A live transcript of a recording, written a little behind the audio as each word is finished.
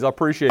I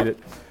appreciate it.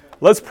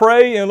 Let's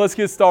pray and let's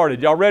get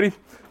started. Y'all ready?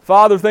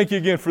 Father, thank you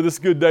again for this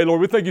good day,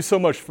 Lord. We thank you so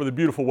much for the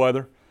beautiful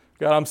weather.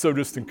 God, I'm so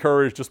just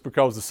encouraged just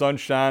because the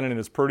sun's shining and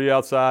it's pretty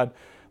outside.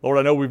 Lord,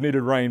 I know we've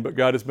needed rain, but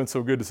God, it's been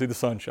so good to see the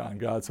sunshine,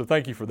 God. So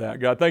thank you for that.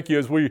 God, thank you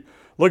as we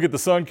look at the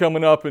sun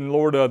coming up and,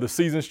 Lord, the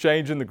season's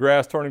changing, the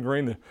grass turning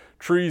green, the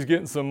trees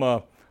getting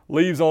some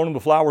leaves on them, the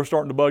flowers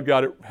starting to bud.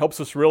 God, it helps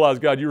us realize,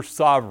 God, you're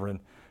sovereign.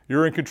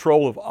 You're in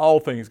control of all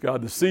things,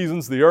 God, the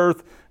seasons, the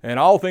earth, and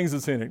all things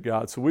that's in it,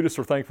 God. So we just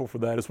are thankful for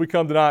that. As we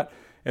come tonight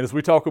and as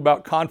we talk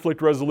about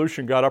conflict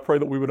resolution, God, I pray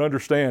that we would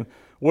understand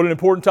what an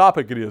important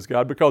topic it is,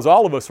 God, because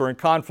all of us are in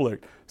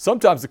conflict.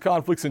 Sometimes the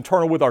conflict's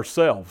internal with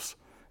ourselves.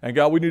 And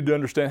God, we need to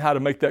understand how to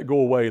make that go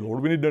away,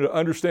 Lord. We need to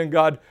understand,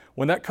 God,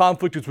 when that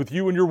conflict is with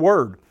you and your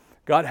word,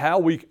 God, how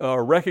we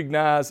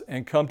recognize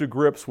and come to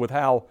grips with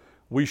how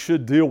we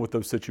should deal with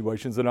those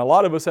situations. And a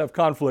lot of us have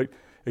conflict,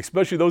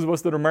 especially those of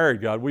us that are married,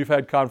 God. We've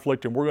had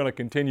conflict and we're going to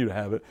continue to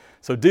have it.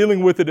 So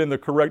dealing with it in the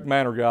correct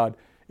manner, God,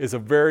 is a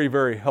very,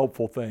 very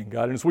helpful thing,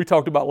 God. And as we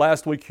talked about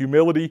last week,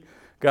 humility,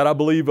 God, I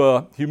believe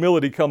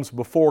humility comes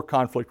before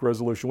conflict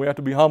resolution. We have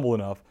to be humble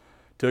enough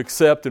to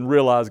accept and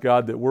realize,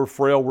 God, that we're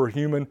frail, we're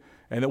human,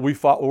 and that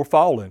we're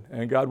fallen.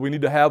 And God, we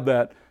need to have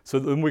that so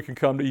that then we can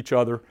come to each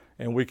other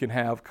and we can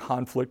have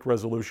conflict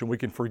resolution. We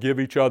can forgive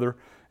each other,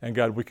 and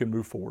God, we can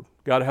move forward.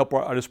 God,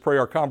 I just pray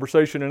our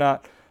conversation tonight,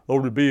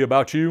 Lord, would be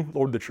about you.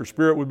 Lord, that your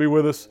Spirit would be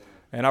with us.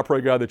 And I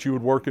pray, God, that you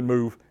would work and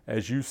move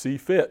as you see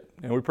fit.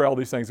 And we pray all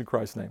these things in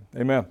Christ's name.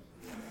 Amen.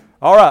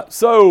 All right,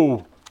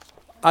 so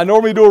I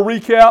normally do a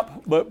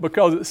recap, but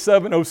because it's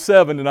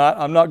 7:07 tonight,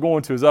 I'm not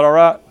going to. Is that all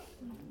right?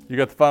 You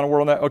got the final word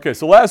on that? Okay,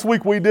 so last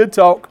week we did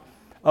talk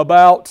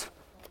about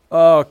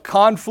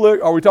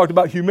conflict, or we talked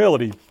about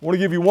humility. I want to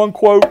give you one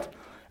quote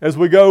as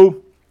we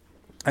go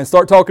and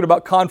start talking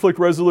about conflict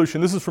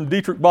resolution. This is from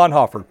Dietrich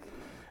Bonhoeffer.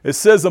 It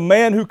says, "A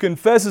man who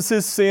confesses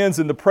his sins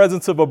in the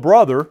presence of a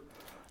brother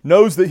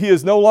knows that he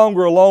is no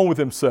longer alone with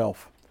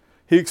himself.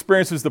 He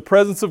experiences the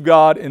presence of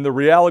God in the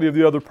reality of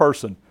the other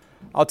person."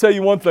 I'll tell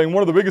you one thing,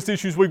 one of the biggest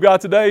issues we've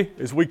got today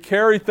is we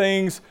carry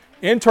things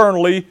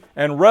internally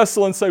and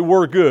wrestle and say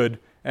we're good,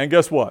 and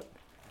guess what?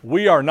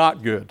 We are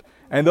not good.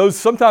 And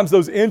sometimes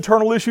those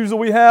internal issues that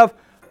we have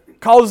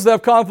cause us to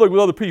have conflict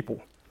with other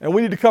people. And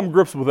we need to come to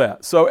grips with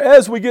that. So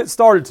as we get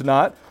started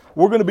tonight,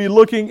 we're going to be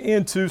looking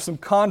into some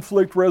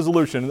conflict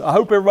resolution. I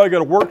hope everybody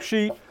got a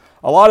worksheet.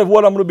 A lot of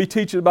what I'm going to be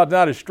teaching about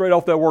tonight is straight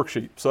off that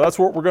worksheet. So that's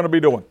what we're going to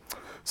be doing.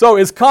 So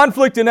is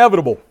conflict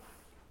inevitable?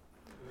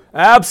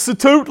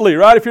 Absolutely,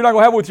 right? If you're not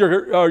going to have it with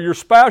your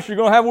spouse, you're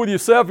going to have it with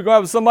yourself, you're going to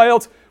have it with somebody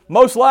else.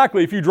 Most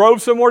likely, if you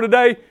drove somewhere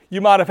today,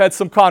 you might have had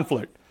some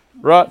conflict,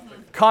 right?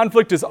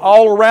 Conflict is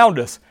all around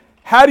us.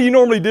 How do you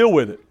normally deal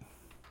with it?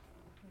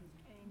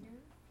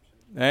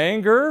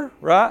 Anger,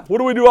 right? What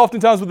do we do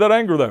oftentimes with that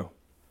anger, though?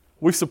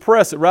 We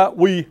suppress it, right?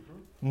 We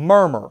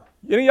murmur.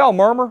 Any of y'all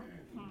murmur?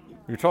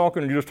 You're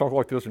talking and you just talk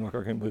like this, and you're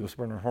like, I can't believe this.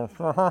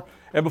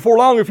 And before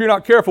long, if you're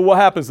not careful, what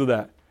happens to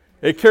that?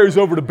 It carries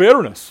over to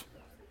bitterness.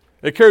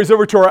 It carries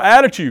over to our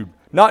attitude,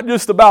 not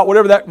just about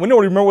whatever that, we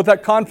don't even remember what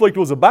that conflict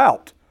was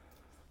about.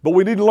 But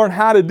we need to learn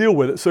how to deal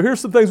with it. So here's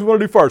some things we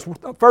want to do first.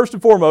 First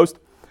and foremost,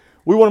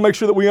 we want to make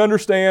sure that we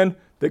understand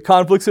that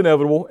conflict's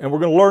inevitable, and we're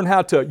going to learn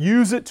how to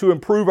use it to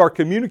improve our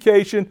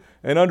communication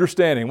and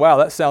understanding. Wow,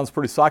 that sounds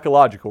pretty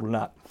psychological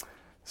tonight.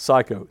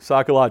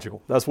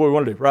 Psychological. That's what we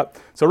want to do, right?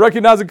 So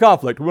recognizing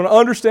conflict. We want to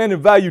understand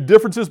and value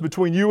differences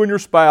between you and your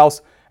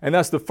spouse, and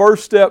that's the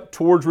first step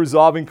towards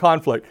resolving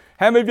conflict.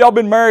 How many of y'all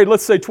been married,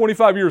 let's say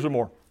 25 years or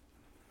more?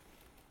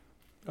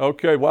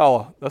 Okay,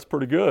 wow, that's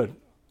pretty good.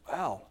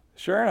 Wow.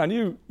 Sharon, I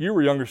knew you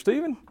were younger.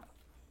 Stephen?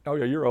 Oh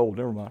yeah, you're old,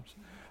 never mind.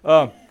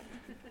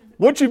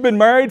 Once you've been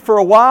married for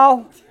a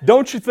while,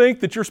 don't you think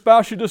that your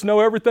spouse should just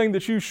know everything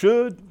that you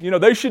should? You know,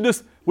 they should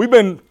just, we've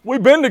been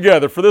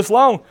together for this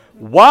long.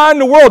 Why in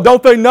the world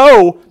don't they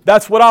know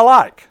that's what I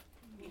like?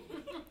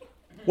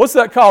 What's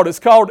that called? It's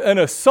called an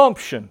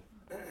assumption.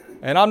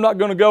 And I'm not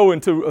going to go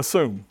into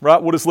assume,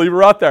 right? We'll just leave it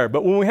right there.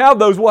 But when we have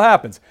those, what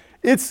happens?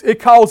 It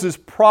causes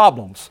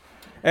problems.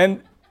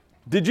 And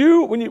did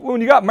you, when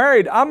you got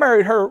married, I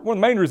married her, one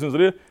of the main reasons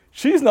it is,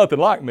 she's nothing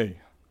like me.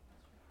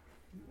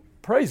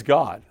 Praise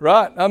God,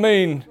 right? I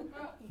mean,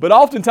 but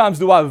oftentimes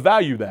do I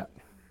value that?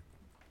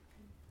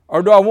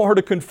 Or do I want her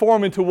to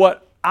conform into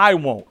what I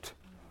want?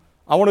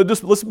 I want to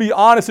just, let's be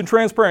honest and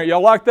transparent.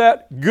 Y'all like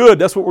that? Good,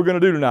 that's what we're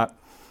going to do tonight.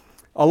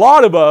 A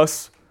lot of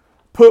us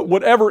put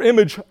whatever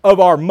image of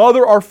our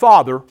mother or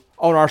father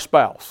on our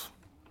spouse.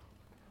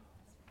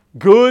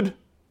 Good,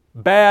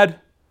 bad,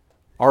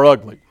 or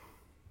ugly.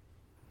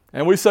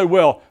 And we say,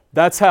 well,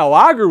 that's how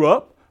I grew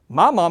up.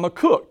 My mama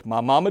cooked.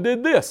 My mama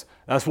did this.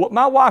 That's what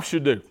my wife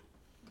should do.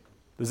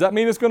 Does that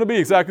mean it's going to be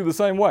exactly the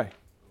same way?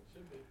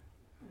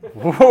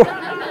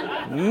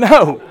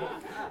 No,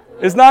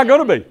 it's not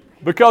going to be.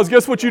 Because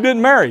guess what you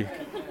didn't marry?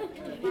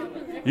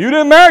 You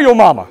didn't marry your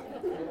mama.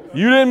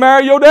 You didn't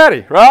marry your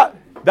daddy, right?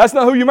 That's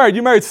not who you married.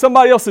 You married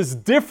somebody else that's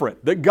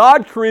different, that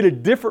God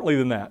created differently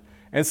than that.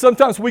 And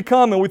sometimes we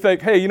come and we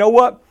think, hey, you know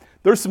what?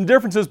 There's some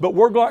differences, but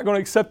we're not going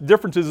to accept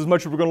differences as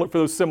much as we're going to look for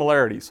those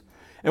similarities.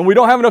 And we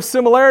don't have enough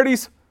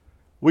similarities,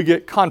 we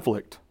get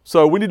conflict.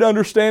 So we need to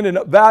understand and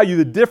value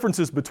the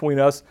differences between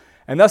us,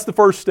 and that's the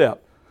first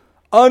step.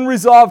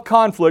 Unresolved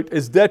conflict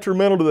is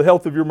detrimental to the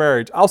health of your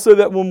marriage. I'll say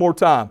that one more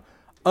time.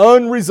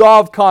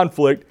 Unresolved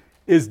conflict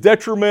is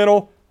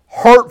detrimental,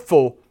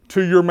 hurtful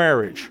to your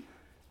marriage.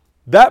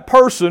 That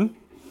person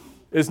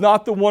is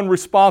not the one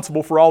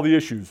responsible for all the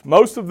issues.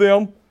 Most of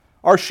them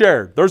are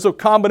shared. There's a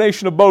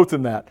combination of both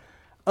in that.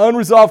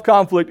 Unresolved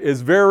conflict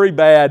is very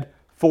bad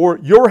for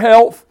your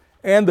health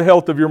and the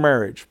health of your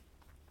marriage.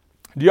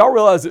 Do y'all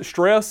realize that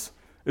stress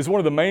is one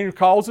of the main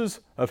causes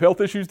of health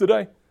issues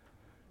today?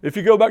 If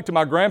you go back to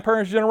my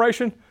grandparents'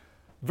 generation,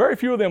 very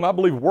few of them, I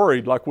believe,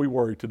 worried like we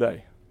worry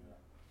today.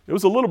 It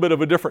was a little bit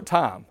of a different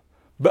time.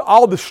 But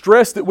all the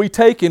stress that we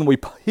take and we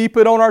heap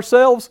it on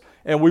ourselves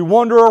and we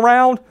wander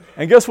around,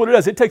 and guess what it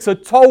does? It takes a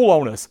toll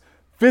on us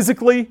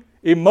physically,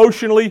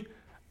 emotionally,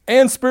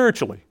 and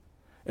spiritually.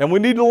 And we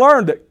need to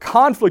learn that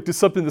conflict is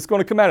something that's going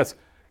to come at us.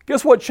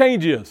 Guess what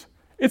change is?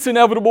 It's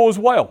inevitable as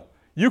well.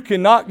 You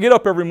cannot get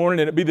up every morning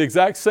and it be the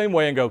exact same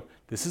way and go,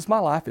 this is my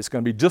life, it's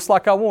going to be just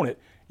like I want it.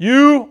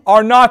 You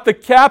are not the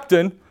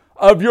captain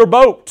of your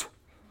boat.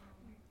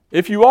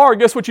 If you are,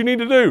 guess what you need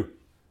to do?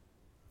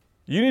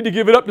 You need to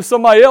give it up to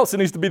somebody else that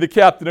needs to be the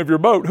captain of your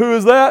boat. Who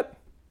is that?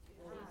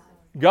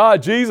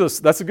 God, Jesus.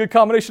 That's a good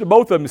combination of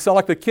both of them. It sounds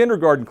like the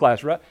kindergarten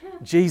class, right?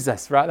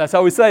 Jesus, right? That's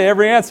how we say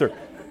every answer.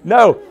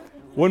 No.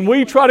 When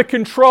we try to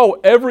control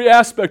every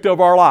aspect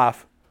of our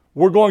life,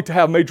 we're going to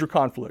have major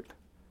conflict.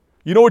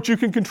 You know what you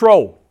can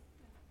control?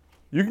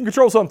 You can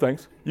control some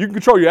things. You can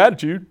control your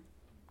attitude.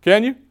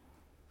 Can you?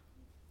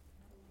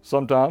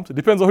 Sometimes. It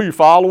depends on who you're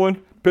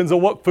following. Depends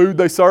on what food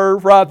they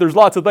serve, right? There's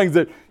lots of things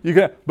that you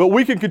can, but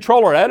we can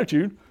control our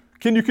attitude.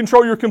 Can you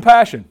control your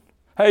compassion?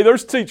 Hey,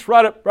 there's teach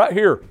right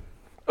here.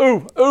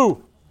 Ooh,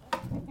 ooh.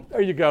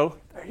 There you go.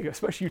 There you go.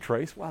 Especially you,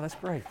 Trace. Wow, that's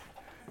great.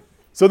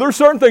 So there's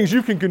certain things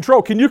you can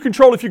control. Can you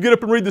control if you get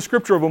up and read the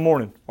scripture of a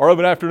morning or of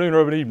an afternoon or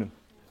of an evening?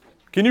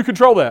 Can you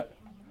control that?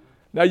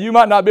 Now, you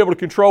might not be able to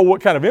control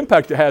what kind of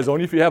impact it has on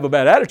you if you have a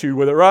bad attitude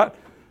with it, right?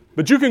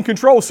 But you can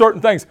control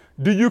certain things.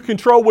 Do you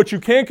control what you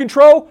can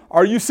control,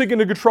 or are you seeking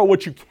to control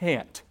what you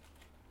can't?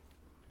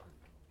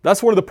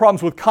 That's one of the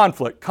problems with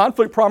conflict.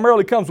 Conflict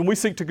primarily comes when we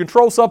seek to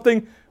control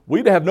something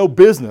we have no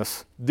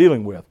business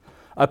dealing with.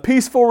 A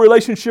peaceful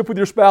relationship with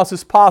your spouse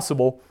is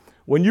possible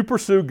when you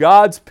pursue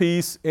God's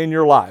peace in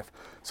your life.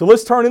 So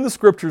let's turn in the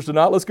scriptures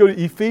tonight. Let's go to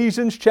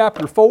Ephesians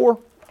chapter 4.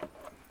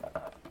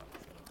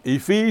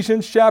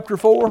 Ephesians chapter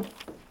 4.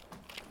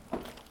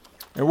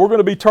 And we're going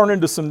to be turning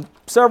to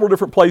several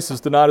different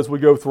places tonight as we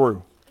go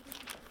through.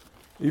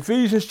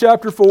 Ephesians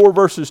chapter 4,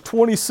 verses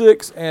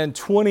 26 and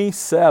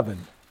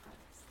 27.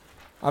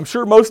 I'm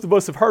sure most of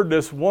us have heard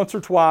this once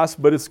or twice,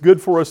 but it's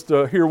good for us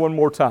to hear one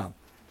more time.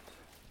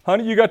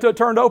 Honey, you got that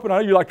turned open?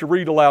 I know you like to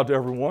read aloud to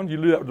everyone. You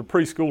do that with the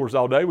preschoolers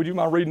all day. Would you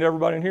mind reading to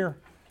everybody in here?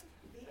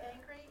 Be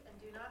angry and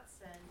do not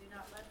sin. Do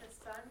not let the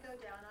sun go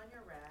down on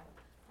your wrath,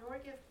 nor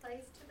give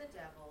place to the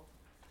devil.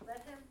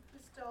 Let him who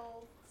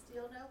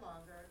steal no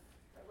longer,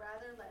 but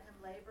rather let him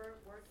labor,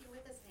 working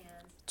with his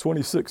hands.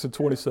 26 and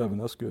 27,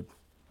 that's good.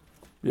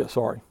 Yeah,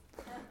 sorry.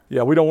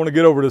 Yeah, we don't want to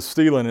get over to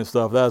stealing and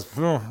stuff.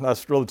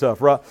 That's really tough,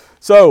 right?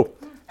 So,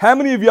 how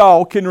many of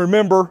y'all can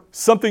remember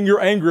something you're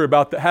angry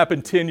about that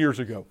happened 10 years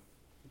ago?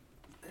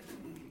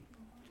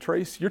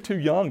 Trace, you're too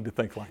young to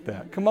think like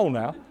that. Come on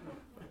now.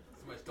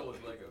 Somebody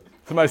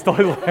stole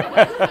his Lego.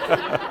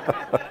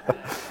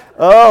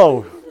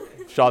 Oh,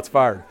 shots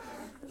fired.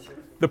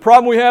 The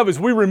problem we have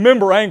is we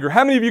remember anger.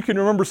 How many of you can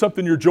remember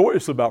something you're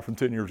joyous about from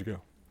 10 years ago?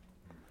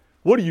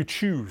 What do you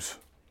choose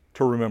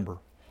to remember?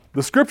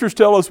 The scriptures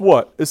tell us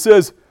what? It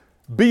says,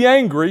 be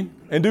angry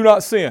and do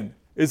not sin.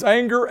 Is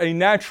anger a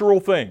natural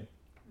thing?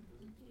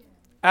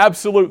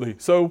 Absolutely.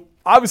 So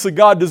obviously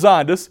God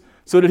designed us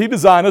so that He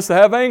designed us to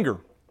have anger.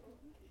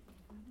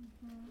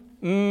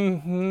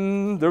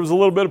 There was a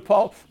little bit of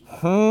pause.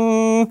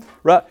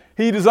 Right?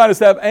 He designed us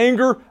to have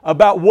anger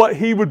about what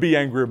He would be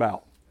angry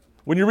about.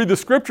 When you read the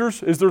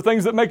scriptures, is there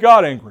things that make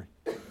God angry?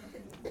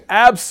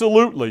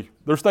 Absolutely.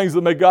 There's things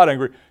that make God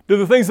angry. Do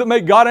the things that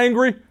make God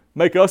angry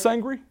make us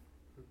angry?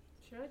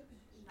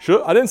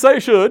 Should. I didn't say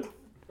it should.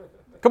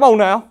 Come on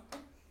now.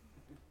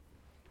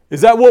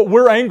 Is that what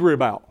we're angry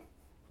about?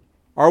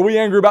 Are we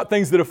angry about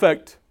things that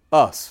affect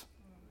us?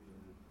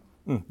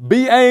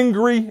 Be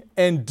angry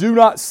and do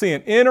not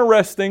sin.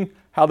 Interesting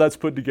how that's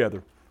put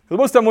together. Because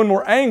most of the time when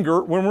we're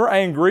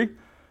angry,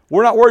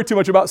 we're not worried too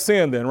much about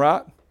sin then,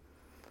 right?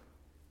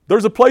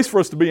 There's a place for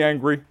us to be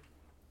angry,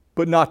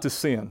 but not to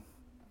sin.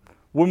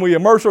 When we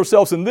immerse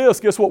ourselves in this,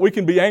 guess what? We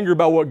can be angry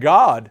about what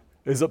God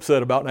is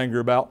upset about and angry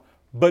about,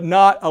 but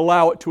not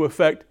allow it to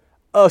affect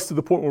us to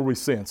the point where we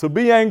sin. So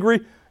be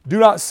angry, do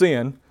not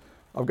sin.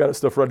 I've got that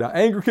stuff right now.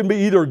 Anger can be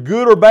either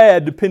good or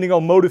bad depending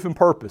on motive and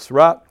purpose,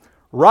 right?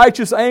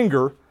 Righteous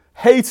anger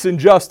hates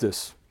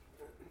injustice,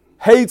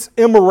 hates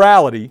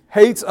immorality,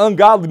 hates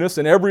ungodliness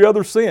and every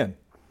other sin.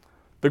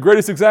 The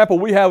greatest example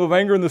we have of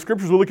anger in the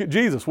scriptures, we look at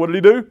Jesus. What did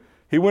He do?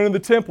 He went in the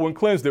temple and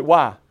cleansed it.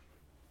 Why?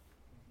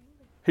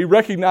 He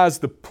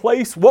recognized the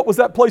place. What was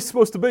that place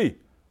supposed to be?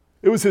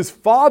 It was his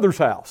Father's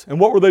house. And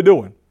what were they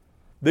doing?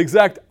 The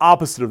exact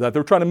opposite of that. They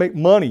were trying to make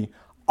money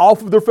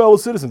off of their fellow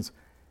citizens.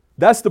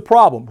 That's the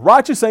problem.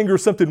 Righteous anger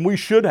is something we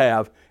should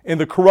have in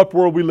the corrupt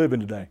world we live in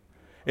today.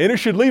 And it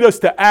should lead us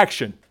to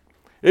action.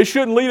 It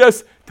shouldn't lead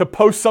us to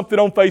post something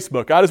on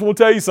Facebook. I just want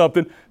to tell you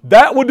something.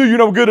 That would do you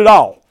no good at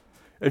all.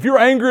 If you're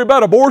angry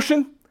about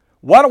abortion,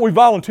 why don't we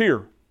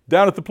volunteer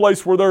down at the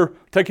place where they're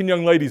taking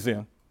young ladies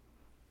in?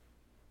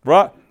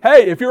 Right?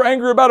 Hey, if you're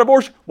angry about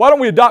abortion, why don't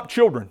we adopt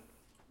children?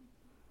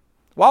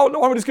 Why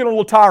don't we just get a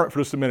little tyrant for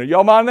just a minute?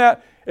 Y'all mind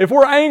that? If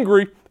we're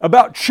angry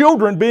about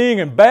children being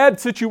in bad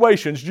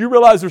situations, do you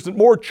realize there's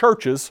more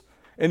churches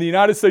in the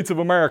United States of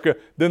America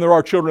than there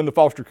are children in the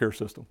foster care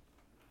system?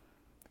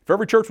 If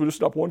every church would just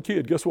stop one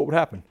kid, guess what would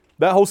happen?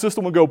 That whole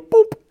system would go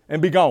boop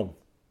and be gone.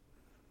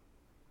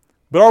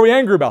 But are we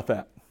angry about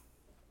that?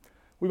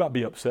 We might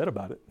be upset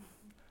about it.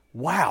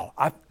 Wow,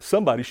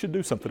 somebody should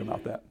do something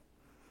about that.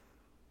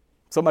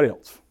 Somebody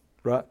else,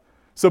 right?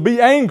 So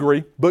be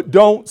angry, but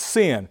don't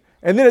sin.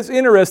 And then it's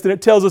interesting,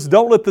 it tells us,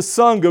 don't let the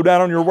sun go down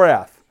on your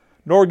wrath,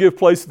 nor give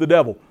place to the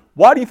devil.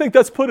 Why do you think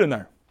that's put in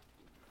there?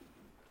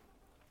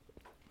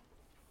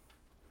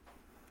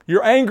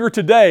 Your anger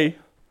today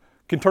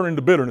can turn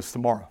into bitterness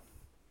tomorrow.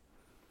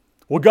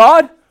 Well,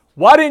 God,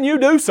 why didn't you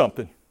do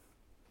something?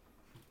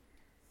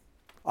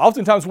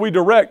 Oftentimes we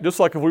direct, just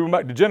like if we went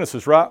back to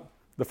Genesis, right?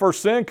 The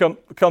first sin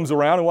comes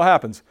around, and what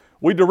happens?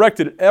 We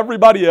directed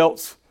everybody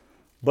else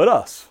but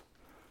us.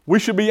 We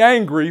should be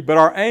angry, but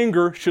our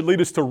anger should lead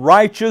us to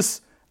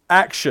righteous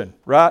action,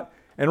 right?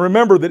 And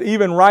remember that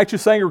even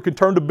righteous anger can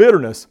turn to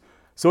bitterness,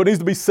 so it needs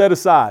to be set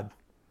aside.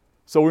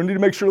 So we need to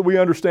make sure that we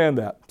understand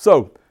that.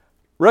 So,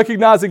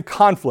 recognizing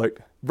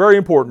conflict, very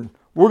important.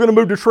 We're going to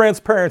move to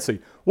transparency.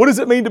 What does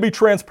it mean to be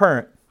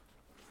transparent?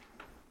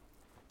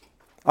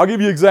 I'll give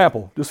you an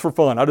example, just for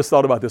fun. I just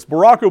thought about this.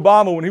 Barack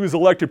Obama, when he was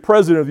elected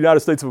president of the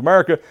United States of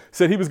America,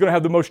 said he was going to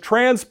have the most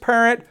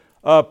transparent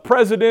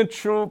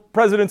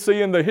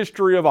presidency in the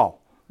history of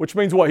all. Which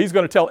means what? He's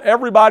going to tell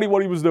everybody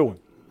what he was doing.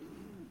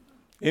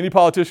 Any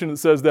politician that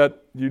says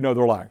that, you know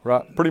they're lying,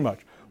 right? Pretty much.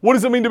 What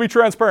does it mean to be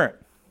transparent?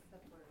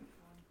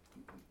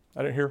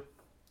 I didn't hear.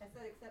 I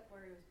said except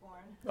where he was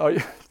born. Oh,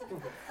 yeah.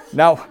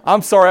 Now,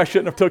 I'm sorry I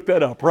shouldn't have took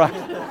that up, right?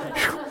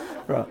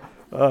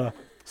 Right.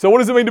 So what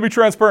does it mean to be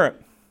transparent?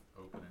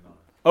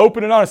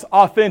 Open and honest,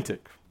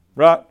 authentic,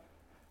 right?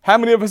 How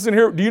many of us in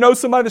here, do you know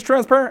somebody that's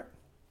transparent?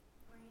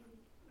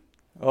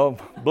 Oh,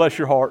 bless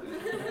your heart.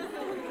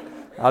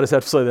 I just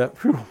have to say that.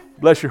 Whew,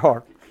 bless your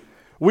heart.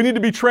 We need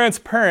to be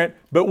transparent,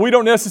 but we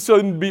don't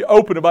necessarily need to be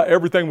open about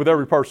everything with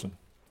every person.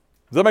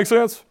 Does that make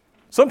sense?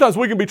 Sometimes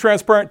we can be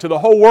transparent to the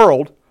whole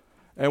world,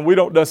 and we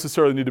don't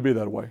necessarily need to be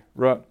that way,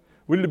 right?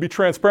 We need to be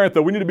transparent,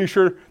 though. We need to be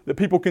sure that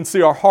people can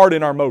see our heart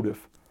and our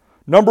motive.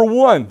 Number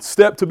one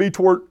step to be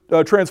toward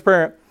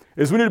transparent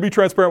is we need to be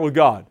transparent with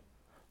God.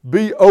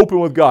 Be open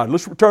with God.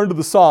 Let's return to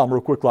the Psalm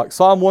real quick, like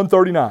Psalm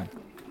 139.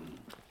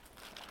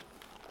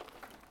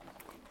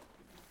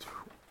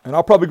 And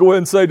I'll probably go ahead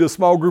and say to the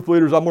small group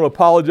leaders, I'm going to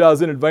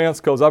apologize in advance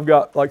because I've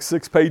got like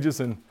 6 pages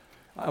and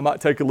I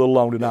might take a little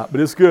long tonight, but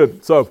it's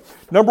good. So,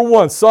 number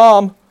one,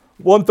 Psalm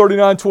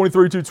 139,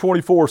 23 to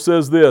 24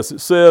 says this. It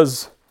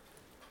says,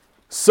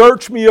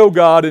 "Search me, O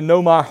God, and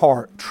know my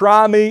heart.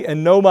 Try me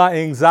and know my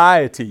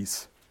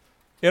anxieties."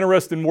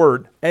 Interesting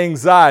word,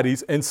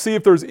 anxieties, and see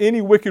if there's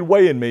any wicked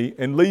way in me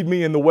and lead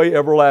me in the way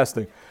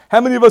everlasting. How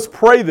many of us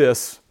pray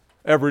this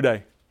every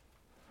day?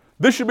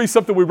 This should be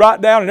something we write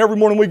down, and every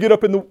morning we get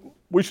up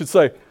we should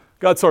say,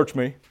 God, search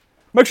me.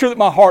 Make sure that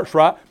my heart's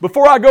right.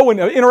 Before I go and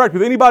interact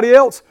with anybody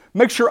else,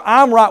 make sure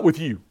I'm right with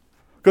you.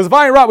 Because if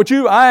I ain't right with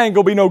you, I ain't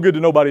going to be no good to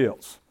nobody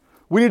else.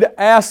 We need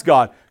to ask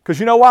God. Because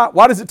you know why?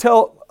 Why does it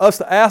tell us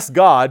to ask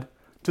God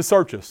to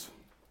search us?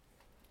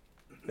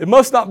 It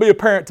must not be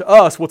apparent to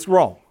us what's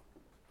wrong.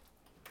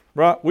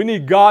 Right? We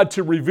need God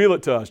to reveal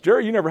it to us.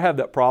 Jerry, you never had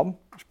that problem.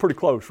 It's pretty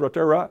close right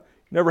there, right?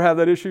 You never have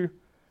that issue?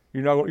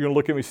 You're going to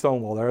look at me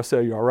stonewall there. I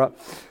say you are, right?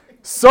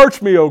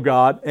 Search me, O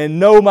God, and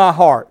know my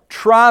heart.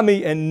 Try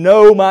me and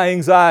know my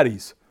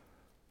anxieties.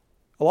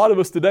 A lot of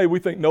us today, we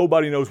think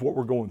nobody knows what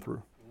we're going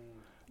through.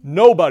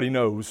 Nobody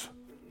knows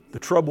the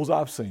troubles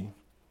I've seen.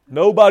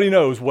 Nobody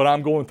knows what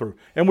I'm going through.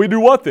 And we do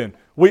what then?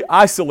 We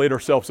isolate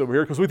ourselves over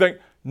here because we think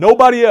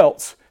nobody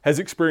else has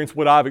experienced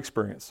what I've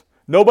experienced.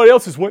 Nobody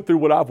else has went through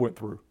what I've went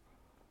through.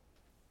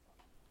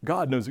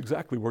 God knows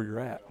exactly where you're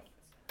at.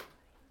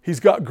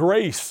 He's got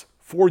grace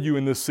for you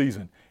in this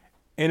season.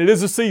 And it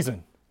is a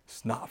season.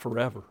 It's not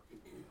forever.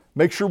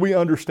 Make sure we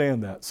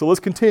understand that. So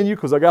let's continue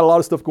because I got a lot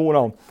of stuff going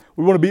on.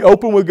 We want to be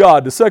open with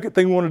God. The second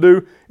thing we want to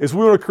do is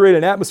we want to create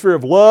an atmosphere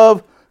of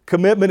love,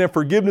 commitment, and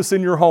forgiveness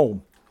in your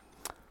home.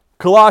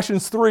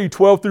 Colossians 3,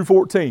 12 through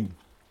 14.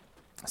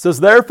 It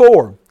says,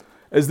 "Therefore,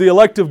 as the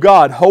elect of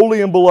God,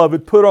 holy and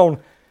beloved, put on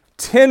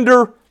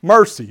tender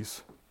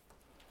mercies."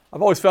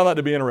 I've always found that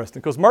to be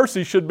interesting because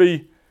mercy should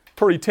be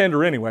pretty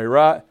tender anyway,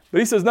 right? But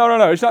he says,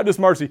 no, it's not just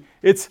mercy.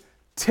 It's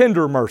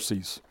tender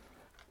mercies.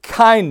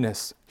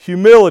 kindness,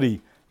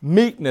 humility,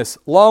 meekness,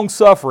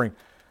 long-suffering,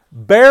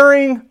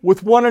 bearing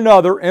with one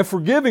another and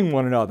forgiving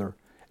one another.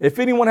 If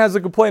anyone has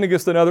a complaint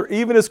against another,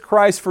 even as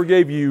Christ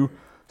forgave you,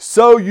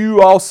 so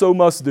you also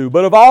must do.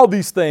 But of all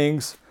these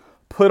things,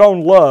 put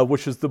on love,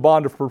 which is the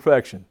bond of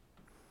perfection.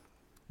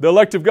 The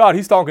elect of God,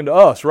 he's talking to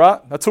us, right?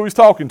 That's who he's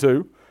talking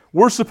to.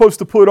 We're supposed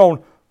to put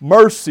on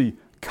mercy,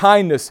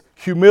 kindness,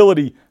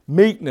 humility,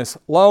 meekness,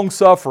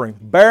 long-suffering,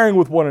 bearing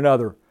with one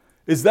another.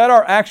 Is that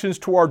our actions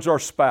towards our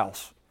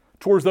spouse,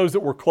 towards those that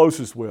we're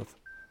closest with?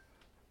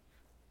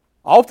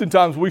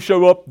 Oftentimes we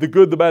show up the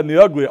good, the bad, and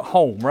the ugly at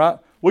home, right?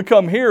 We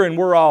come here and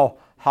we're all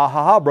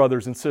ha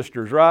brothers and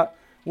sisters, right?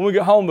 When we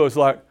get home though, it's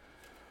like,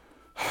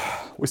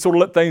 we sort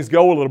of let things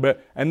go a little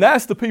bit. And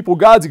that's the people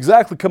God's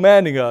exactly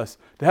commanding us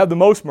to have the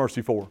most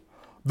mercy for,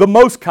 the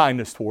most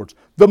kindness towards,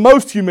 the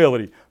most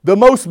humility, the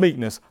most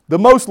meekness, the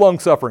most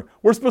long-suffering.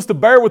 We're supposed to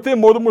bear with them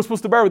more than we're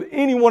supposed to bear with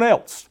anyone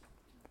else.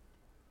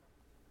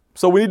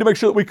 So we need to make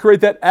sure that we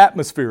create that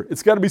atmosphere.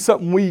 It's got to be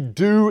something we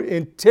do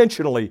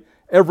intentionally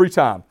every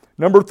time.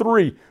 Number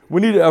 3, we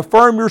need to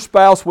affirm your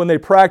spouse when they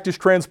practice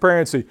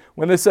transparency.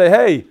 When they say,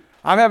 hey,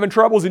 I'm having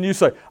troubles, and you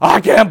say, I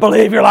can't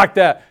believe you're like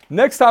that.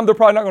 Next time they're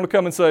probably not going to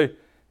come and say,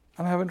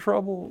 I'm having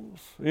troubles.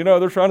 You know,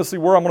 they're trying to see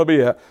where I'm going to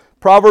be at.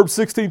 Proverbs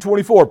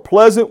 16:24,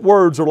 pleasant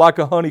words are like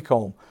a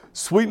honeycomb,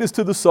 sweetness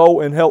to the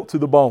soul and health to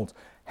the bones.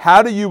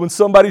 How do you, when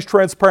somebody's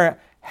transparent,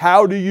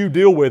 how do you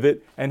deal with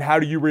it and how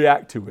do you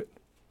react to it?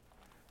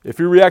 If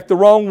you react the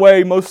wrong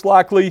way, most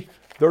likely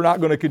they're not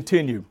going to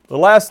continue. The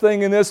last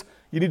thing in this,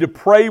 you need to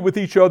pray with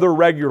each other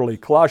regularly.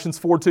 Colossians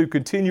 4:2,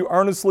 continue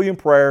earnestly in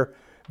prayer,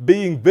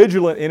 being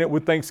vigilant in it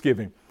with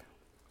thanksgiving.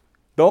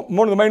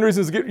 One of the main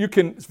reasons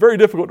it's very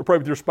difficult to pray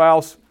with your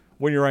spouse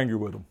when you're angry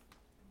with them.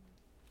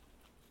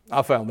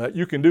 I found that.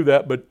 You can do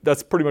that, but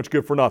that's pretty much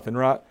good for nothing,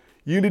 right?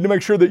 You need to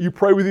make sure that you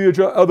pray with each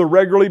other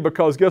regularly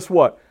because guess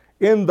what?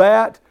 In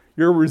that,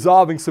 you're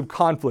resolving some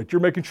conflict.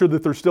 You're making sure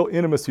that there's still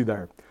intimacy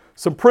there.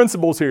 Some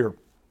principles here.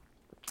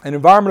 An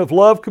environment of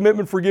love,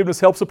 commitment, forgiveness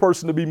helps a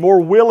person to be more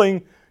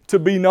willing to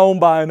be known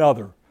by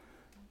another.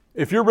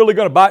 If you're really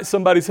going to bite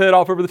somebody's head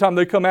off every time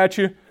they come at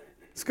you,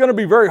 it's going to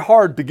be very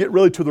hard to get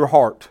really to their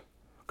heart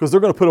because they're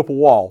going to put up a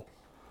wall.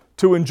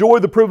 To enjoy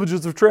the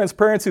privileges of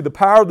transparency, the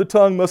power of the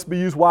tongue must be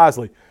used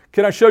wisely.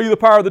 Can I show you the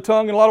power of the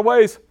tongue in a lot of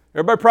ways?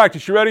 Everybody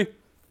practice. You ready?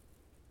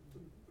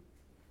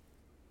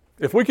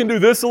 If we can do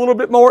this a little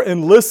bit more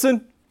and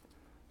listen,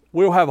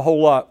 we'll have a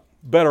whole lot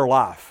better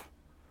life.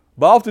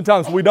 But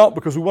oftentimes we don't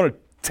because we want to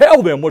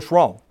tell them what's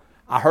wrong.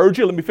 I heard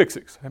you, let me fix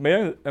it.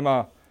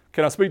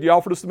 Can I speak to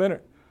y'all for just a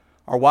minute?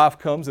 Our wife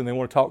comes and they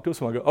want to talk to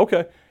us, and I go,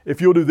 okay, if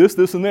you'll do this,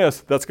 this, and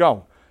this, that's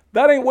gone.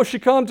 That ain't what she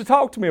come to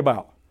talk to me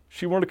about.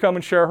 She wanted to come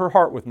and share her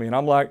heart with me, and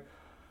I'm like,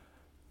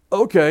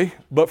 okay,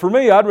 but for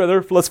me, I'd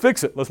rather, let's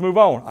fix it, let's move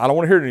on. I don't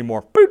want to hear it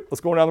anymore. Boop,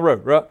 let's go down the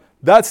road, right?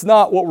 That's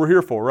not what we're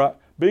here for, right?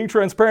 Being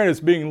transparent is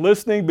being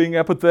listening, being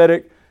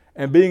empathetic,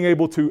 and being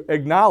able to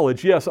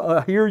acknowledge, yes,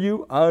 I hear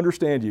you, I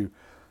understand you.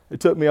 It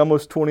took me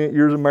almost 28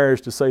 years of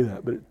marriage to say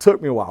that, but it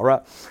took me a while,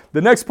 right?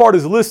 The next part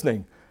is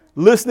listening.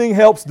 Listening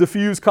helps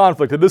diffuse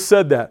conflict. I just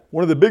said that.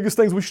 One of the biggest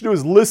things we should do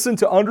is listen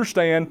to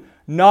understand,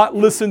 not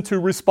listen to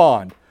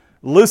respond.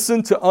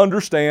 Listen to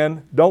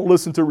understand, don't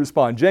listen to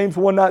respond. James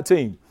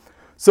 1:19.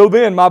 So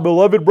then, my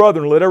beloved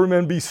brethren, let every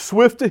man be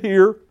swift to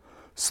hear,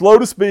 slow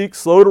to speak,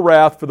 slow to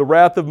wrath, for the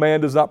wrath of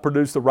man does not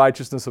produce the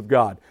righteousness of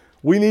God.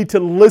 We need to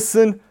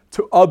listen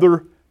to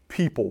other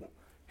people.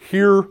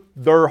 Hear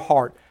their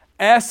heart.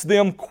 Ask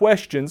them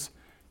questions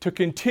to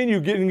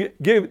continue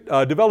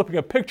developing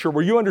a picture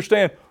where you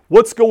understand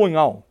what's going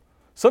on.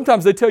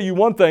 Sometimes they tell you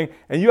one thing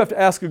and you have to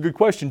ask a good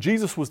question.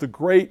 Jesus was the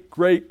great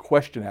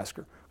question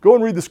asker. Go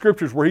and read the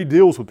scriptures where he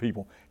deals with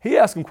people. He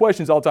asks them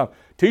questions all the time.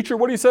 Teacher,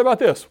 what do you say about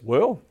this?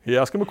 Well, he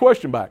asks them a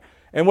question back.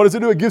 And what does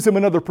it do? It gives them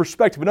another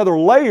perspective, another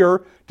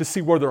layer to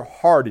see where their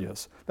heart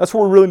is. That's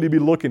what we really need to be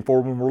looking for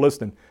when we're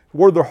listening,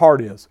 where their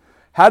heart is.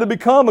 How to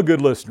become a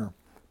good listener.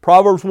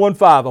 Proverbs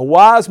 1:5, a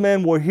wise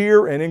man will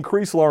hear and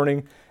increase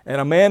learning,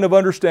 and a man of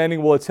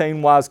understanding will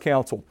attain wise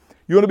counsel.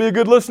 You want to be a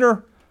good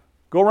listener?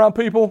 Go around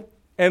people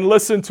and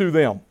listen to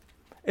them.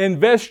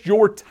 Invest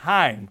your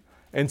time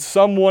in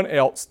someone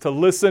else to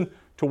listen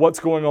to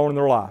what's going on in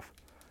their life.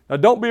 Now,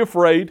 don't be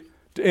afraid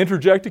to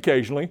interject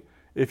occasionally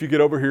if you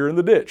get over here in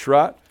the ditch,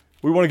 right?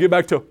 We want to get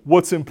back to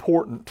what's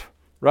important,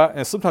 right?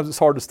 And sometimes it's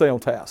hard to stay on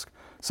task.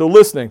 So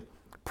listening.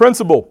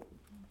 Principle.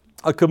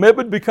 A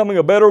commitment to becoming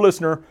a better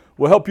listener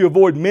will help you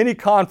avoid many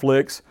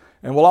conflicts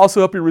and will also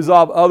help you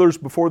resolve others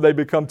before they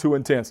become too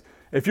intense.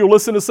 If you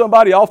listen to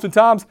somebody,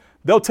 oftentimes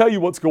they'll tell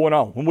you what's going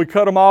on. When we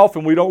cut them off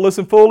and we don't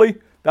listen fully,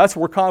 that's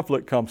where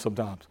conflict comes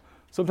sometimes.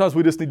 Sometimes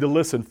we just need to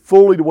listen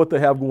fully to what they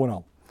have going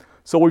on.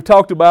 So we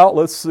talked about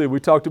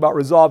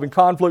resolving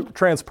conflict,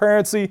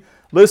 transparency,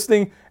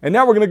 listening, and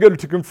now we're going to go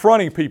to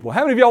confronting people.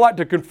 How many of y'all like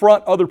to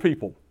confront other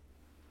people?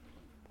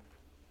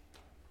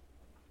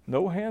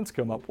 No hands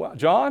come up. Wow.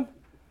 John?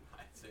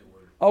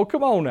 Oh,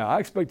 come on now. I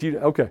expect you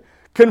to. Okay.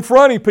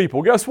 Confronting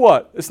people. Guess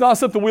what? It's not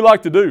something we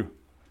like to do.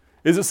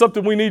 Is it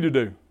something we need to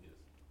do?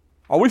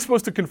 Are we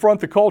supposed to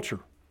confront the culture?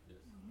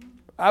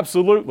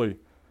 Absolutely.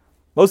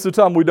 Most of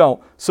the time we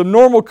don't. Some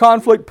normal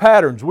conflict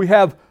patterns. We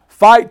have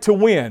fight to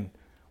win.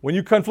 When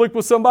you conflict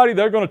with somebody,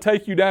 they're going to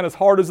take you down as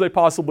hard as they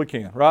possibly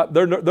can, right?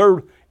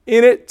 They're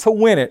in it to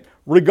win it,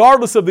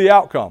 regardless of the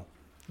outcome.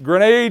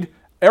 Grenade,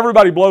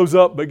 everybody blows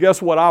up, but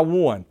guess what? I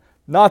won.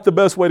 Not the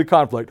best way to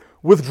conflict.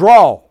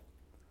 Withdrawal.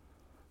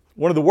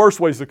 One of the worst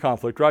ways to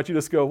conflict, right? You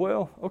just go,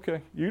 well,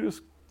 okay, you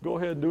just go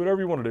ahead and do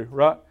whatever you want to do,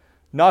 right?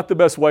 Not the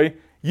best way.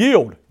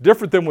 Yield,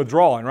 different than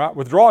withdrawing, right?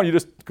 Withdrawing, you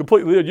just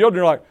completely yield, and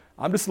you're like,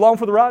 I'm just along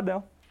for the ride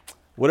now.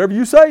 Whatever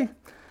you say.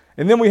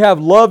 And then we have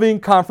loving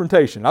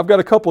confrontation. I've got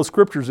a couple of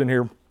scriptures in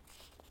here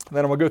that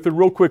I'm going to go through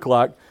real quick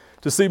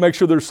to make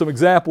sure there's some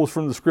examples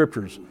from the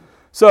scriptures.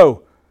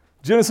 So,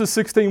 Genesis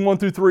 16, 1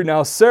 through 3.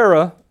 Now,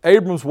 Sarah,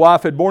 Abram's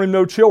wife, had borne him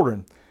no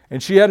children,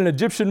 and she had an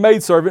Egyptian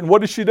maidservant. And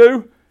what did she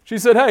do? She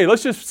said, hey,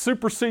 let's just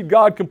supersede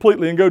God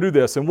completely and go do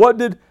this. And what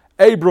did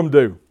Abram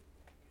do?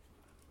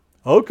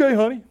 Okay,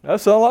 honey, that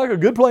sounds like a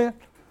good plan.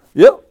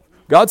 Yep,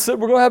 God said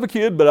we're going to have a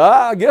kid, but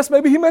I guess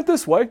maybe he meant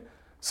this way.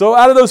 So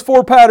out of those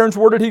 4 patterns,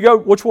 where did he go?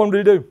 Which one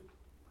did he do?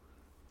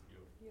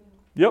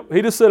 Yep,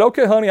 he just said,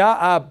 okay, honey,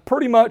 I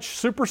pretty much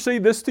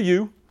supersede this to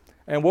you,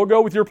 and we'll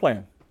go with your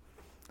plan.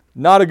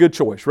 Not a good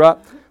choice, right?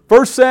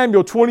 1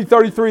 Samuel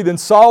 20:33, then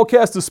Saul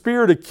cast a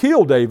spear to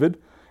kill David,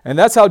 and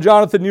that's how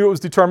Jonathan knew it was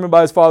determined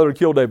by his father to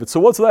kill David. So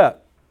what's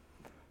that?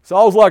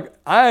 Saul's like,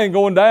 I ain't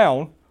going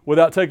down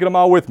without taking them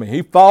all with me.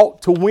 He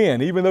fought to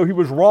win, even though he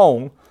was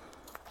wrong.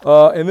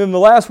 And then the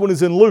last one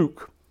is in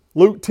Luke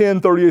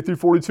 10:38 through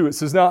 42. It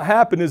says, now it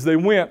happened as they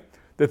went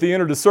that they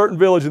entered a certain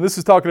village, and this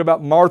is talking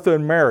about Martha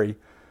and Mary.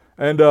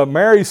 And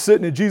Mary's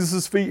sitting at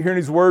Jesus' feet hearing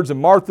these words,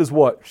 and Martha's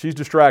what? She's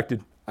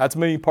distracted. That's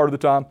me part of the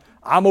time.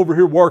 I'm over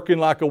here working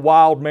like a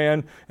wild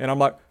man, and I'm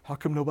like, how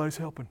come nobody's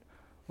helping?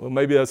 Well,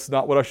 maybe that's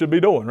not what I should be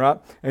doing, right?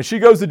 And she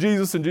goes to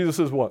Jesus, and Jesus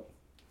says what?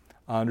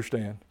 I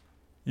understand.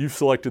 You've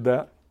selected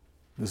that.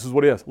 This is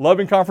what he has.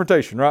 Loving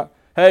confrontation, right?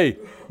 Hey,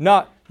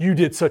 not, you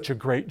did such a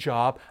great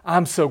job.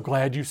 I'm so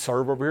glad you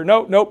serve over here.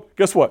 Nope.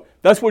 Guess what?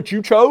 That's what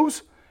you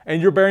chose,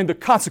 and you're bearing the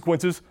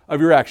consequences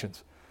of your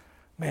actions.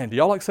 Man, do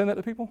y'all like saying that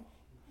to people?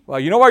 Well,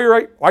 you know why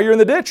you're in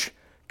the ditch?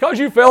 Because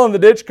you fell in the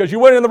ditch, because you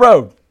went in the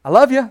road. I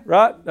love you,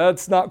 right?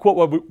 That's not quite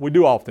what we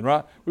do often,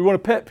 right? We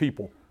want to pet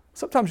people.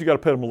 Sometimes you got to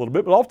pet them a little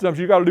bit, but oftentimes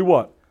you got to do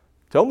what?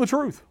 Tell them the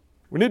truth.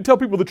 We need to tell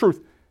people the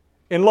truth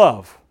in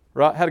love,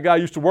 right? Had a guy I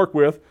used to work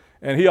with,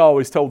 and he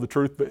always told the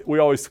truth, but we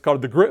always called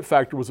it the grit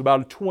factor was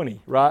about a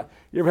 20, right?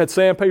 You ever had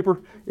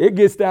sandpaper? It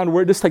gets down to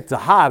where it just takes the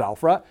hide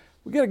off, right?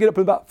 We got to get up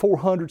to about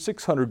 400,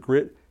 600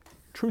 grit.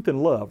 Truth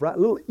and love, right? A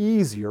little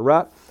easier,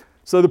 right?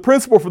 So the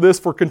principle for this,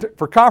 for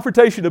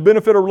confrontation to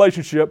benefit a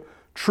relationship,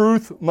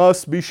 truth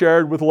must be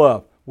shared with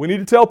love. We need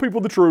to tell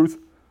people the truth,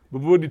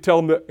 but we need to tell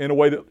them that in a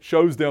way that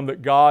shows them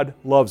that God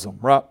loves them,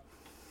 right?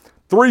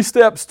 3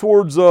 steps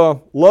towards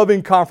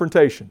loving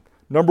confrontation.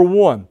 Number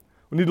 1,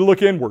 we need to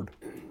look inward.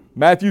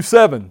 Matthew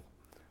 7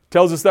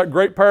 tells us that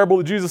great parable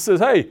that Jesus says,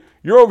 hey,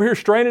 you're over here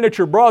straining at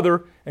your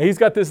brother, and he's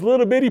got this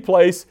little bitty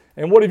place,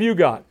 and what have you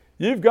got?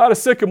 You've got a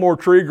sycamore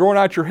tree growing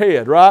out your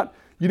head, right?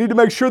 You need to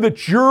make sure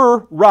that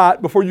you're right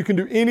before you can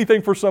do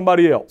anything for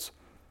somebody else,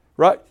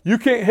 right? You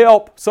can't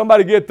help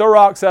somebody get their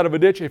ox out of a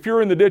ditch if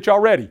you're in the ditch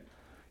already.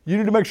 You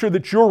need to make sure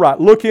that you're right.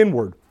 Look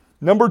inward.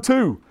 Number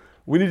 2,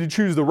 we need to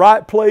choose the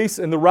right place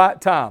and the right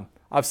time.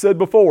 I've said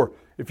before,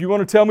 if you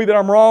want to tell me that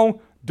I'm wrong,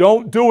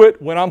 don't do it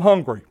when I'm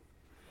hungry.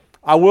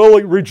 I will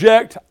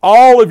reject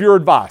all of your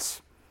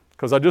advice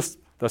because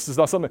that's just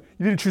not something.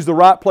 You need to choose the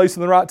right place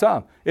and the right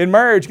time. In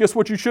marriage, guess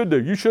what you should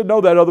do? You should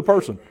know that other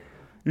person.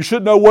 You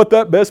should know what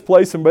that best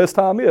place and best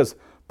time is.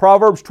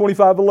 Proverbs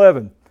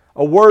 25:11.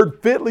 A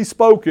word fitly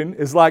spoken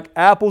is like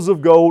apples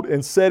of gold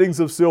and settings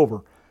of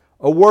silver.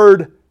 A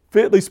word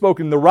fitly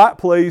spoken in the right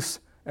place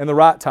and the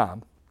right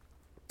time.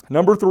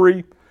 Number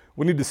 3,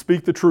 we need to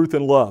speak the truth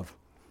in love.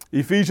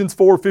 Ephesians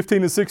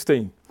 4:15 and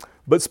 16.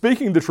 But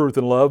speaking the truth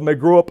in love may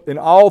grow up in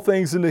all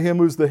things into him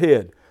who's the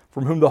head,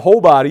 from whom the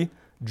whole body,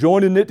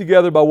 joined and knit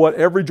together by what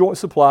every joint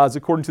supplies,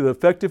 according to the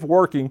effective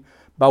working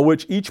by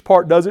which each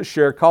part does its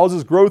share,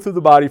 causes growth of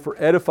the body for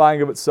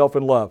edifying of itself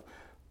in love.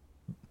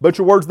 Bunch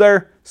of words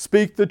there.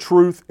 Speak the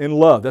truth in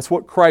love. That's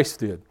what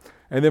Christ did.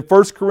 And then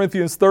 1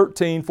 Corinthians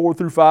 13, 4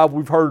 through 5,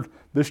 we've heard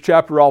this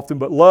chapter often,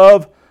 but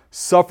love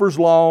suffers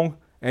long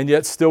and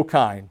yet still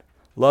kind.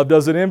 Love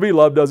doesn't envy.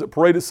 Love doesn't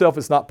parade itself.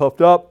 It's not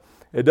puffed up.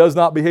 It does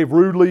not behave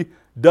rudely,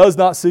 does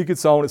not seek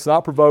its own. It's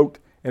not provoked,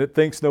 and it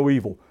thinks no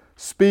evil.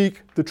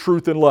 Speak the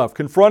truth in love.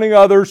 Confronting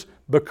others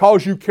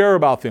because you care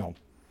about them,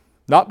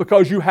 not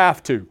because you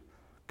have to.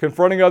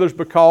 Confronting others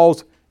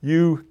because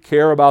you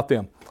care about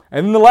them.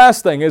 And then the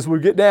last thing as we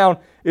get down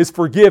is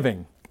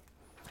forgiving.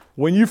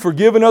 When you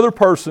forgive another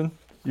person,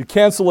 you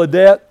cancel a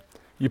debt,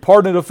 you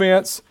pardon an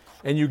offense,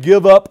 and you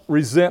give up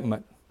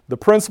resentment. The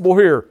principle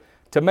here,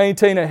 to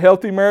maintain a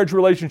healthy marriage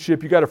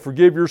relationship, you got to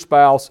forgive your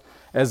spouse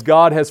as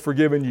God has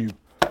forgiven you.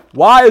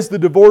 Why is the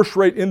divorce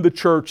rate in the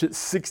church at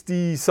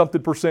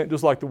 60-something%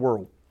 just like the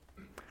world?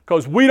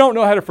 Because we don't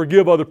know how to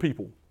forgive other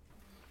people.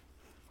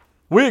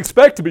 We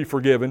expect to be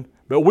forgiven,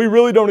 but we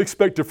really don't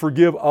expect to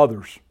forgive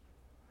others.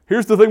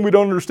 Here's the thing we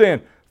don't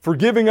understand.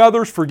 Forgiving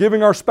others,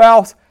 forgiving our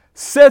spouse,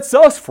 sets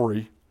us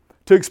free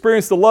to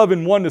experience the love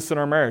and oneness in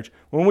our marriage.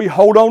 When we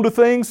hold on to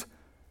things,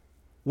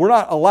 we're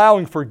not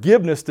allowing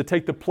forgiveness to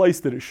take the place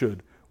that it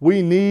should.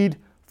 We need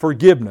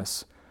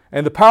forgiveness.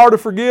 And the power to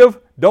forgive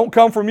don't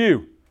come from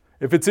you.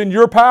 If it's in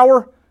your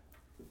power,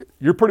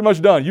 you're pretty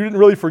much done. You didn't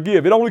really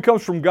forgive. It only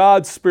comes from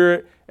God's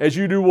Spirit as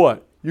you do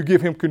what? You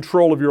give Him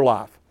control of your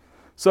life.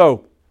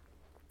 So,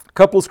 a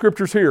couple of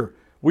scriptures here.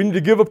 We need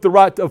to give up the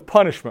right of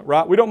punishment,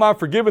 right? We don't mind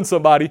forgiving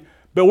somebody,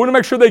 but we want to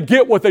make sure they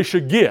get what they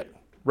should get,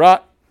 right?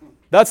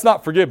 That's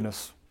not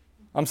forgiveness.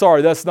 I'm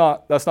sorry, that's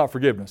not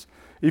forgiveness.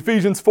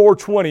 Ephesians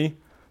 4:20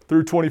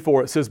 through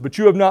 24, it says, "But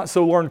you have not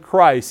so learned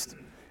Christ,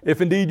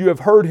 if indeed you have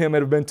heard Him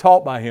and have been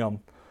taught by Him,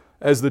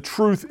 as the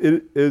truth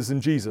is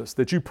in Jesus,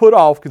 that you put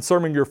off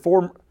concerning your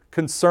former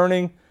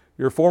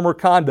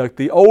conduct,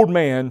 the old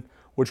man,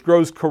 which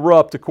grows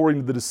corrupt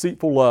according to the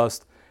deceitful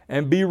lust,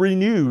 and be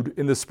renewed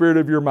in the spirit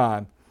of your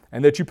mind,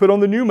 and that you put on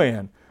the new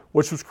man,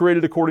 which was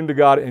created according to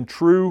God in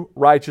true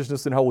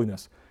righteousness and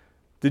holiness."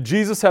 Did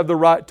Jesus have the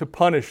right to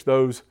punish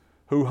those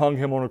who hung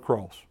Him on a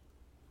cross?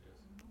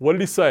 What did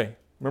He say?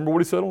 Remember what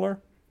He said on there?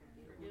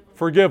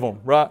 Forgive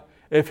them, right?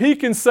 If He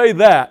can say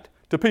that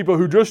to people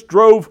who just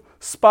drove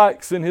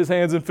spikes in His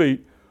hands and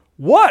feet,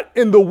 what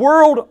in the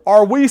world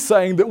are we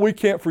saying that we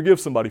can't forgive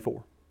somebody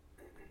for?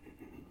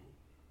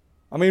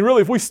 I mean,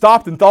 really, if we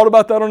stopped and thought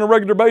about that on a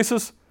regular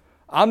basis,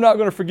 I'm not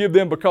going to forgive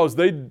them because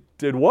they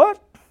did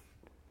what?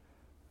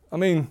 I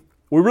mean,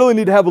 we really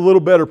need to have a little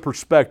better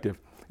perspective.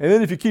 And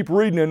then if you keep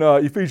reading in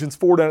Ephesians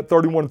 4 down at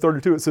 31 and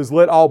 32, it says,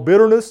 "Let all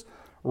bitterness,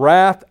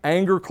 wrath,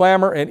 anger,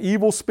 clamor, and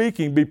evil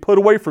speaking be put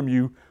away from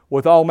you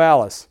with all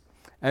malice.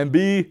 And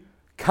be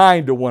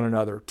kind to one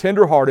another,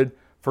 tenderhearted,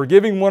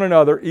 forgiving one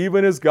another,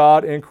 even as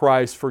God in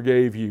Christ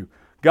forgave you."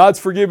 God's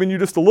forgiven you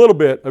just a little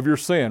bit of your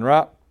sin,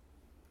 right?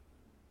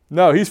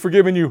 No, He's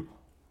forgiven you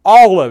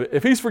all of it.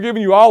 If He's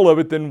forgiven you all of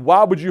it, then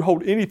why would you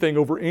hold anything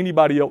over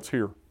anybody else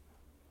here?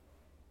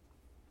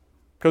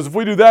 Because if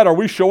we do that, are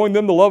we showing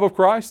them the love of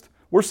Christ?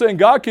 We're saying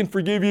God can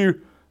forgive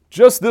you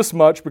just this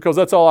much because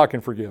that's all I can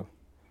forgive.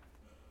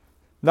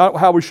 Not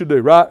how we should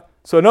do, right?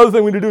 So another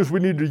thing we need to do is we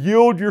need to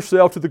yield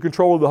yourself to the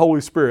control of the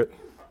Holy Spirit.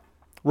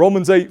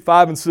 Romans 8,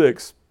 5 and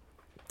 6.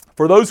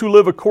 "For those who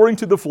live according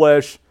to the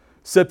flesh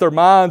set their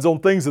minds on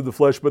things of the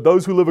flesh, but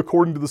those who live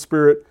according to the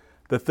Spirit,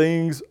 the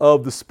things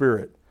of the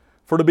Spirit.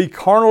 For to be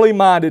carnally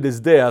minded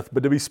is death,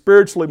 but to be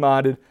spiritually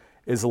minded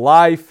is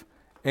life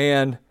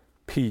and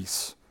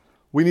peace."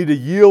 We need to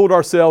yield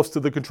ourselves to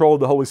the control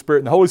of the Holy Spirit.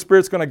 And the Holy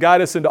Spirit's going to guide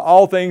us into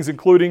all things,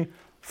 including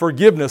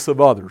forgiveness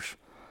of others.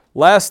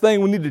 Last thing,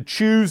 we need to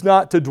choose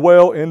not to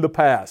dwell in the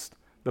past.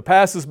 The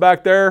past is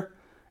back there.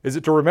 Is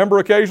it to remember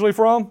occasionally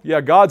from?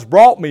 Yeah, God's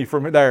brought me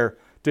from there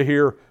to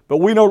here, but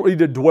we don't need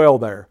to dwell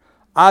there.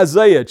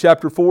 Isaiah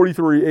chapter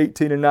 43,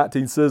 18 and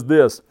 19 says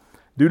this,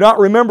 "Do not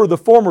remember the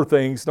former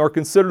things, nor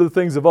consider the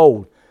things of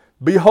old.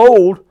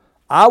 Behold,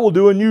 I will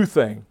do a new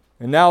thing,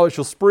 and now it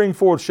shall spring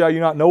forth. Shall you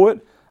not know it?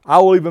 I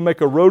will even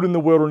make a road in the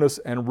wilderness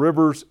and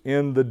rivers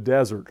in the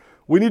desert."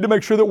 We need to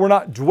make sure that we're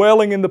not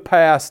dwelling in the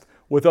past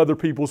with other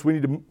peoples. We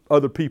need to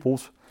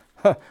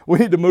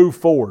move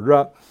forward,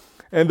 right?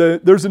 And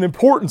there's an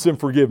importance in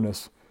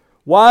forgiveness.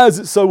 Why is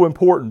it so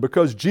important?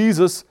 Because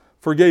Jesus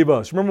forgave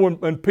us. Remember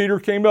when Peter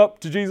came up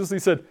to Jesus, he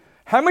said,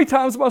 "How many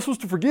times am I supposed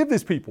to forgive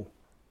these people?"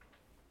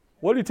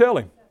 What did he tell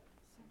him?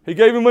 He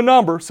gave him a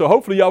number, so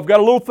hopefully y'all have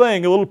got a little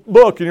thing, a little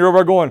book, and you're over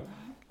there going,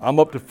 "I'm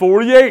up to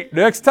 48.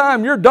 Next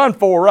time you're done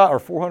for, right?" Or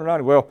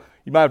 490. Well,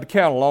 you might have to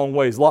count a long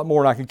ways, a lot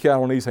more than I can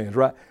count on these hands,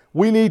 right?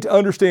 We need to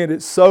understand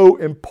it's so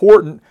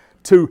important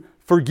to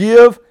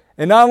forgive,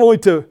 and not only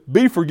to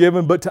be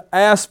forgiven, but to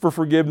ask for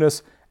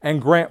forgiveness and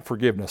grant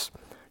forgiveness.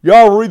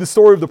 Y'all read the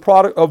story of the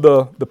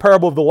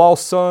parable of the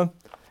lost son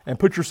and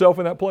put yourself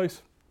in that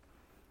place?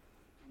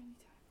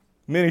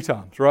 Many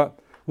times, right?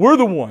 We're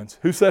the ones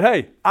who said,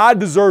 "Hey, I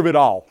deserve it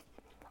all.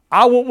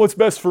 I want what's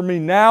best for me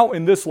now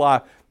in this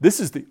life. This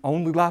is the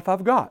only life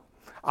I've got.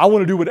 I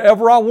want to do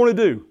whatever I want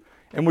to do."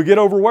 And we get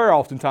over where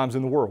oftentimes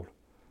in the world?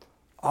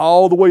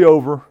 All the way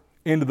over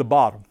into the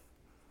bottom.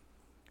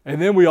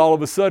 And then we all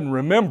of a sudden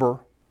remember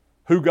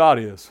who God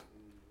is.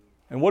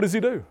 And what does He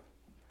do?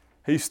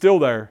 He's still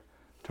there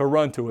to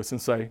run to us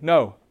and say,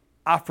 "No,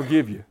 I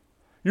forgive you.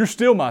 You're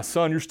still my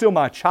son. You're still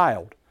my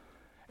child."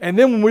 And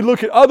then when we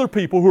look at other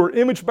people who are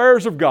image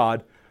bearers of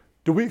God,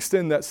 do we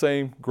extend that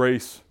same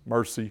grace,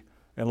 mercy,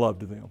 and love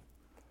to them?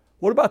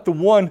 What about the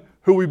one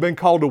who we've been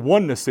called to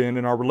oneness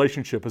in our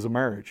relationship as a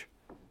marriage?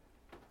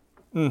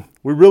 We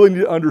really need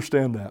to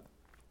understand that.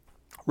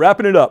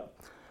 Wrapping it up.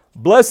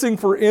 Blessing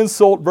for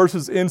insult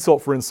versus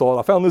insult for insult.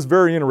 I found this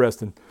very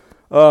interesting.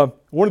 One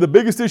of the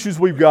biggest issues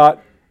we've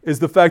got is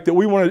the fact that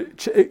we want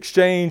to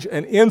exchange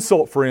an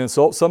insult for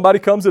insult. Somebody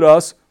comes at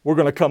us, we're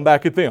going to come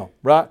back at them,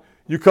 right?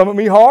 You come at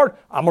me hard,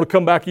 I'm going to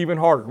come back even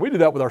harder. We do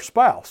that with our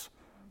spouse.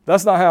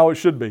 That's not how it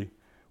should be.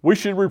 We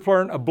should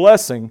return a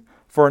blessing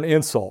for an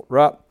insult,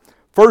 right?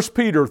 1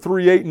 Peter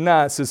 3, 8 and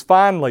 9 says,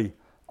 "Finally,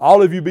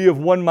 all of you be of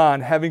one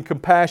mind, having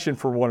compassion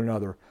for one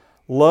another.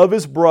 Love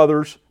as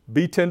brothers,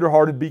 Be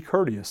tenderhearted, be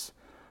courteous.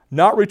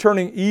 Not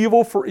returning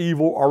evil for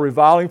evil or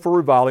reviling for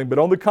reviling, but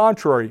on the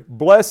contrary,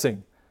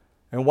 blessing.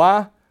 And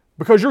why?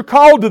 Because you're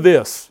called to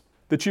this,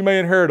 that you may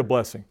inherit a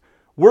blessing.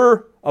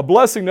 We're a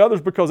blessing to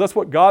others because that's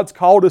what God's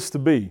called us to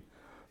be.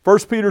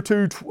 1 Peter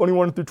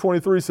 2:21 through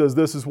 23 says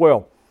this as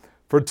well.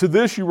 For to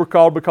this you were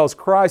called because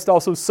Christ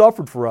also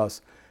suffered for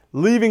us,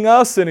 leaving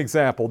us an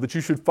example that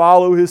you should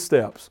follow his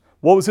steps.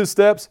 What was his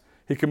steps?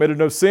 He committed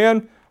no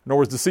sin, nor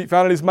was deceit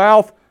found in his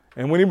mouth.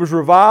 And when he was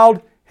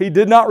reviled, he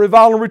did not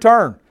revile in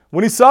return.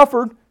 When he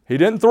suffered, he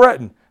didn't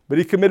threaten, but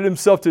he committed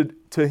himself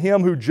to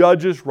him who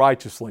judges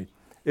righteously.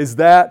 Is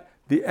that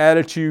the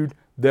attitude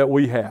that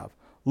we have?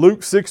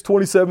 Luke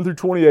 6:27 through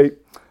 28.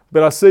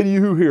 But I say to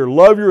you who hear,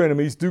 love your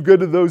enemies, do good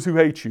to those who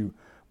hate you,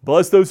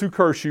 bless those who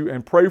curse you,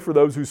 and pray for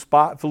those who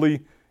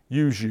spitefully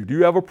use you. Do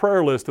you have a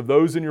prayer list of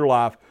those in your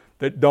life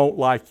that don't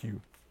like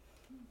you?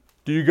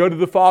 Do you go to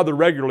the Father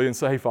regularly and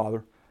say, hey,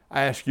 Father,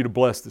 I ask you to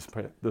bless this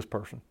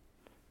person?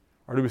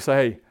 Or do we say,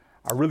 hey,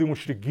 I really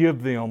want you to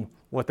give them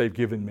what they've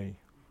given me?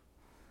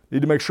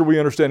 Need to make sure we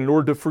understand in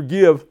order to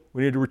forgive,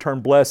 we need to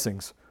return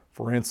blessings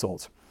for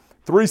insults.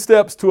 3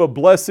 steps to a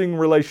blessing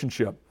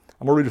relationship.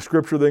 I'm going to read a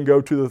scripture, then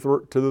go to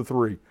the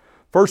 3.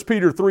 1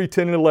 Peter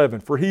 3:10 and 11.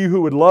 For he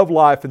who would love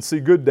life and see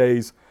good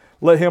days,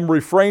 let him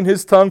refrain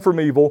his tongue from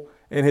evil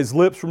and his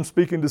lips from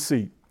speaking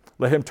deceit.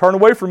 Let him turn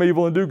away from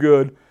evil and do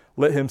good.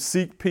 Let him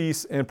seek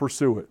peace and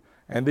pursue it.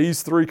 And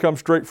these 3 come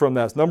straight from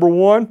that. Number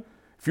 1,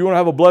 if you want to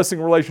have a blessing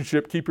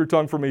relationship, keep your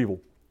tongue from evil.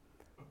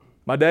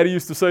 My daddy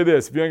used to say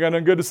this, if you ain't got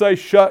nothing good to say,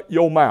 shut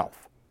your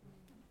mouth.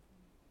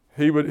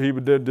 He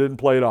didn't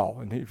play it all.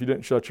 And if you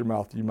didn't shut your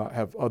mouth, you might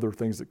have other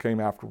things that came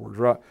afterwards,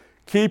 right?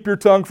 Keep your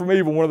tongue from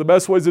evil. One of the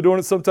best ways of doing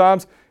it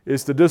sometimes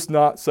is to just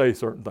not say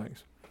certain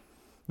things.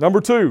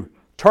 Number 2,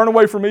 turn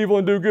away from evil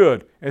and do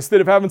good.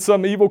 Instead of having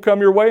some evil come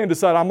your way and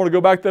decide, I'm going to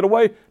go back that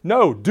way,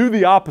 no, do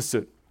the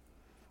opposite.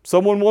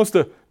 Someone wants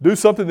to do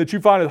something that you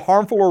find is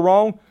harmful or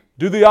wrong,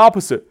 do the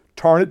opposite.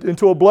 Turn it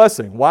into a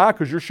blessing. Why?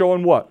 Because you're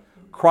showing what?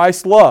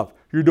 Christ's love.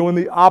 You're doing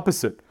the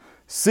opposite.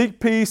 Seek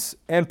peace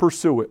and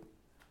pursue it.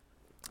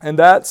 And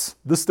that's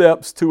the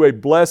steps to a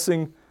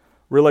blessing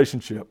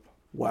relationship.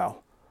 Wow.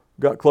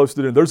 Got close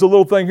to it. There's a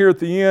little thing here at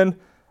the end.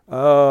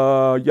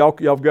 Y'all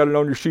have got it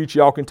on your sheets.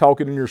 Y'all can talk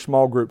it in your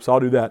small groups. I'll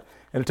do that.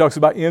 And it talks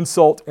about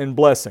insult and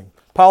blessing.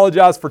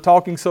 Apologize for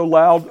talking so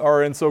loud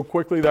and so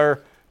quickly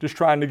there. Just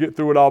trying to get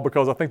through it all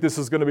because I think this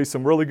is going to be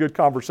some really good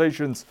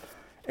conversations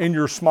in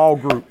your small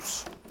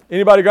groups.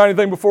 Anybody got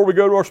anything before we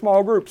go to our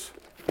small groups?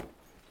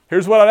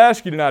 Here's what I'd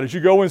ask you tonight. As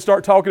you go and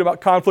start talking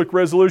about conflict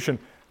resolution,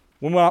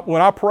 when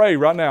I pray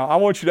right now, I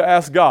want you to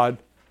ask God,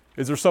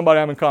 is there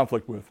somebody I'm in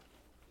conflict with?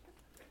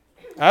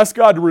 Ask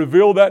God to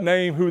reveal that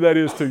name, who that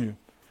is to you.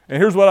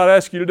 And here's what I'd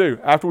ask you to do.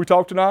 After we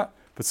talk tonight,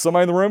 if it's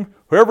somebody in the room,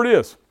 whoever it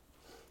is,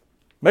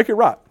 make it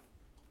right.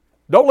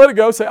 Don't let it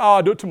go. Say,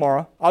 I'll do it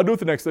tomorrow. I'll do it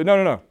the next day.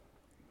 No.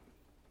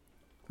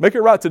 Make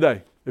it right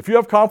today. If you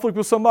have conflict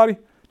with somebody,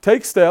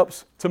 take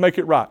steps to make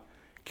it right.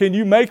 Can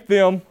you make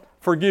them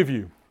forgive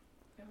you?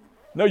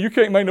 No, you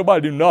can't make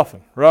nobody do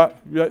nothing, right?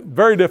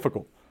 Very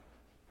difficult.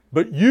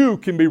 But you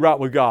can be right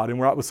with God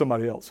and right with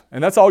somebody else.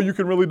 And that's all you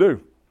can really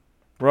do,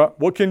 right?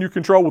 What can you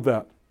control with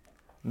that?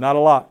 Not a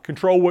lot.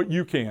 Control what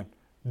you can.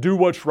 Do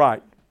what's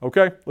right,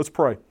 okay? Let's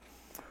pray.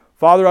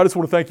 Father, I just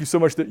want to thank you so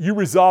much that you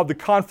resolved the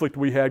conflict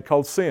we had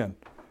called sin.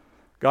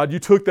 God, you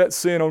took that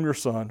sin on your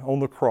Son on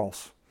the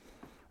cross.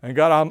 And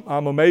God,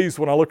 I'm amazed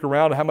when I look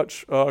around at how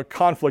much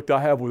conflict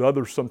I have with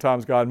others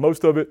sometimes, God.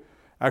 Most of it,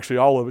 actually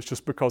all of it's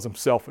just because I'm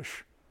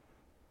selfish.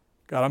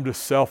 God, I'm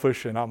just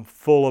selfish and I'm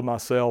full of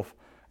myself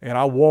and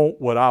I want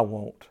what I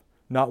want,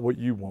 not what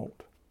you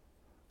want.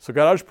 So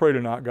God, I just pray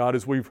tonight, God,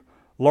 as we've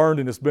learned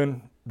and it's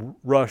been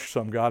rushed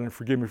some, God, and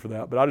forgive me for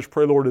that. But I just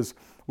pray, Lord, as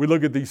we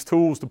look at these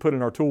tools to put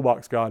in our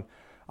toolbox, God,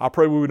 I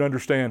pray we would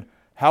understand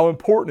how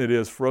important it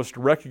is for us to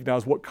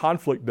recognize what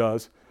conflict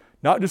does,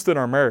 not just in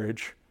our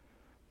marriage,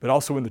 but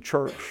also in the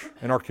church,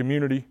 in our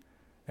community,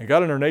 and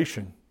God, in our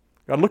nation.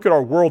 God, look at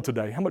our world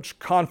today, how much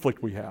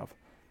conflict we have.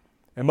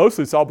 And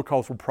mostly it's all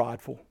because we're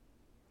prideful.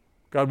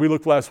 God, we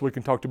looked last week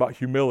and talked about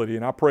humility,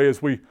 and I pray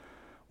as we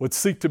would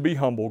seek to be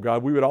humble,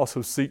 God, we would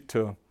also seek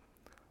to,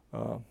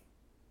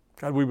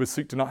 we would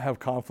seek to not have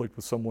conflict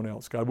with someone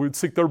else. God, we would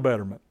seek their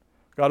betterment.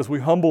 God, as we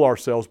humble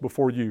ourselves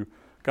before you,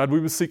 God, we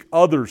would seek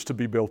others to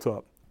be built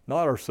up,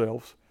 not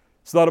ourselves.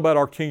 It's not about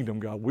our kingdom,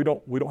 God. We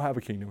don't have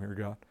a kingdom here,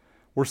 God.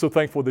 We're so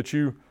thankful that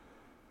you,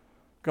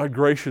 God,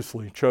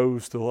 graciously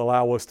chose to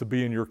allow us to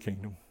be in your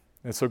kingdom.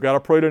 And so, God, I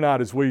pray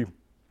tonight as we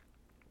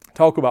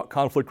talk about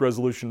conflict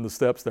resolution and the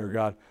steps there,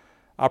 God,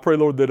 I pray,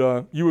 Lord,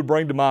 that you would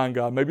bring to mind,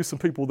 God, maybe some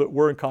people that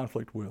we're in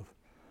conflict with,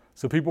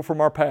 some people from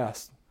our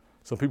past,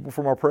 some people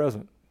from our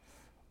present.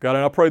 God,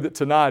 and I pray that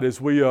tonight as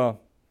we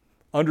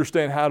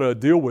understand how to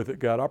deal with it,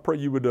 God, I pray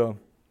you would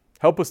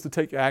help us to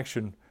take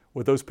action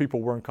with those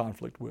people we're in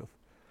conflict with.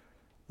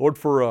 Lord,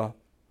 for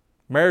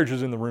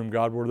marriages in the room,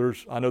 God, where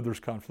I know there's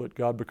conflict,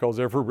 God, because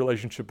every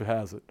relationship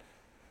has it.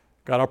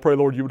 God, I pray,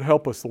 Lord, you would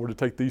help us, Lord, to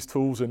take these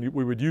tools and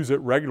we would use it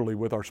regularly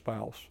with our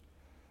spouse.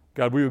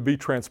 God, we would be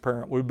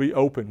transparent. We would be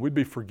open. We'd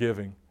be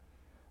forgiving.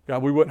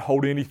 God, we wouldn't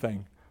hold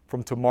anything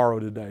from tomorrow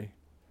today.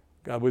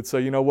 God, we'd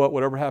say, you know what,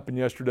 whatever happened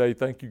yesterday,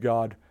 thank you,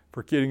 God,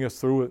 for getting us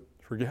through it,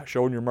 for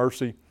showing your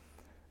mercy.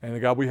 And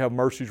God, we have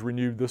mercies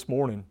renewed this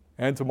morning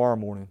and tomorrow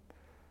morning.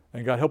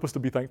 And God, help us to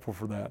be thankful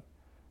for that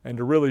and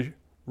to really,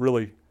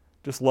 really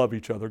just love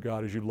each other,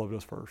 God, as you loved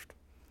us first.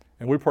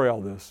 And we pray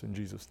all this in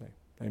Jesus' name.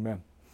 Amen.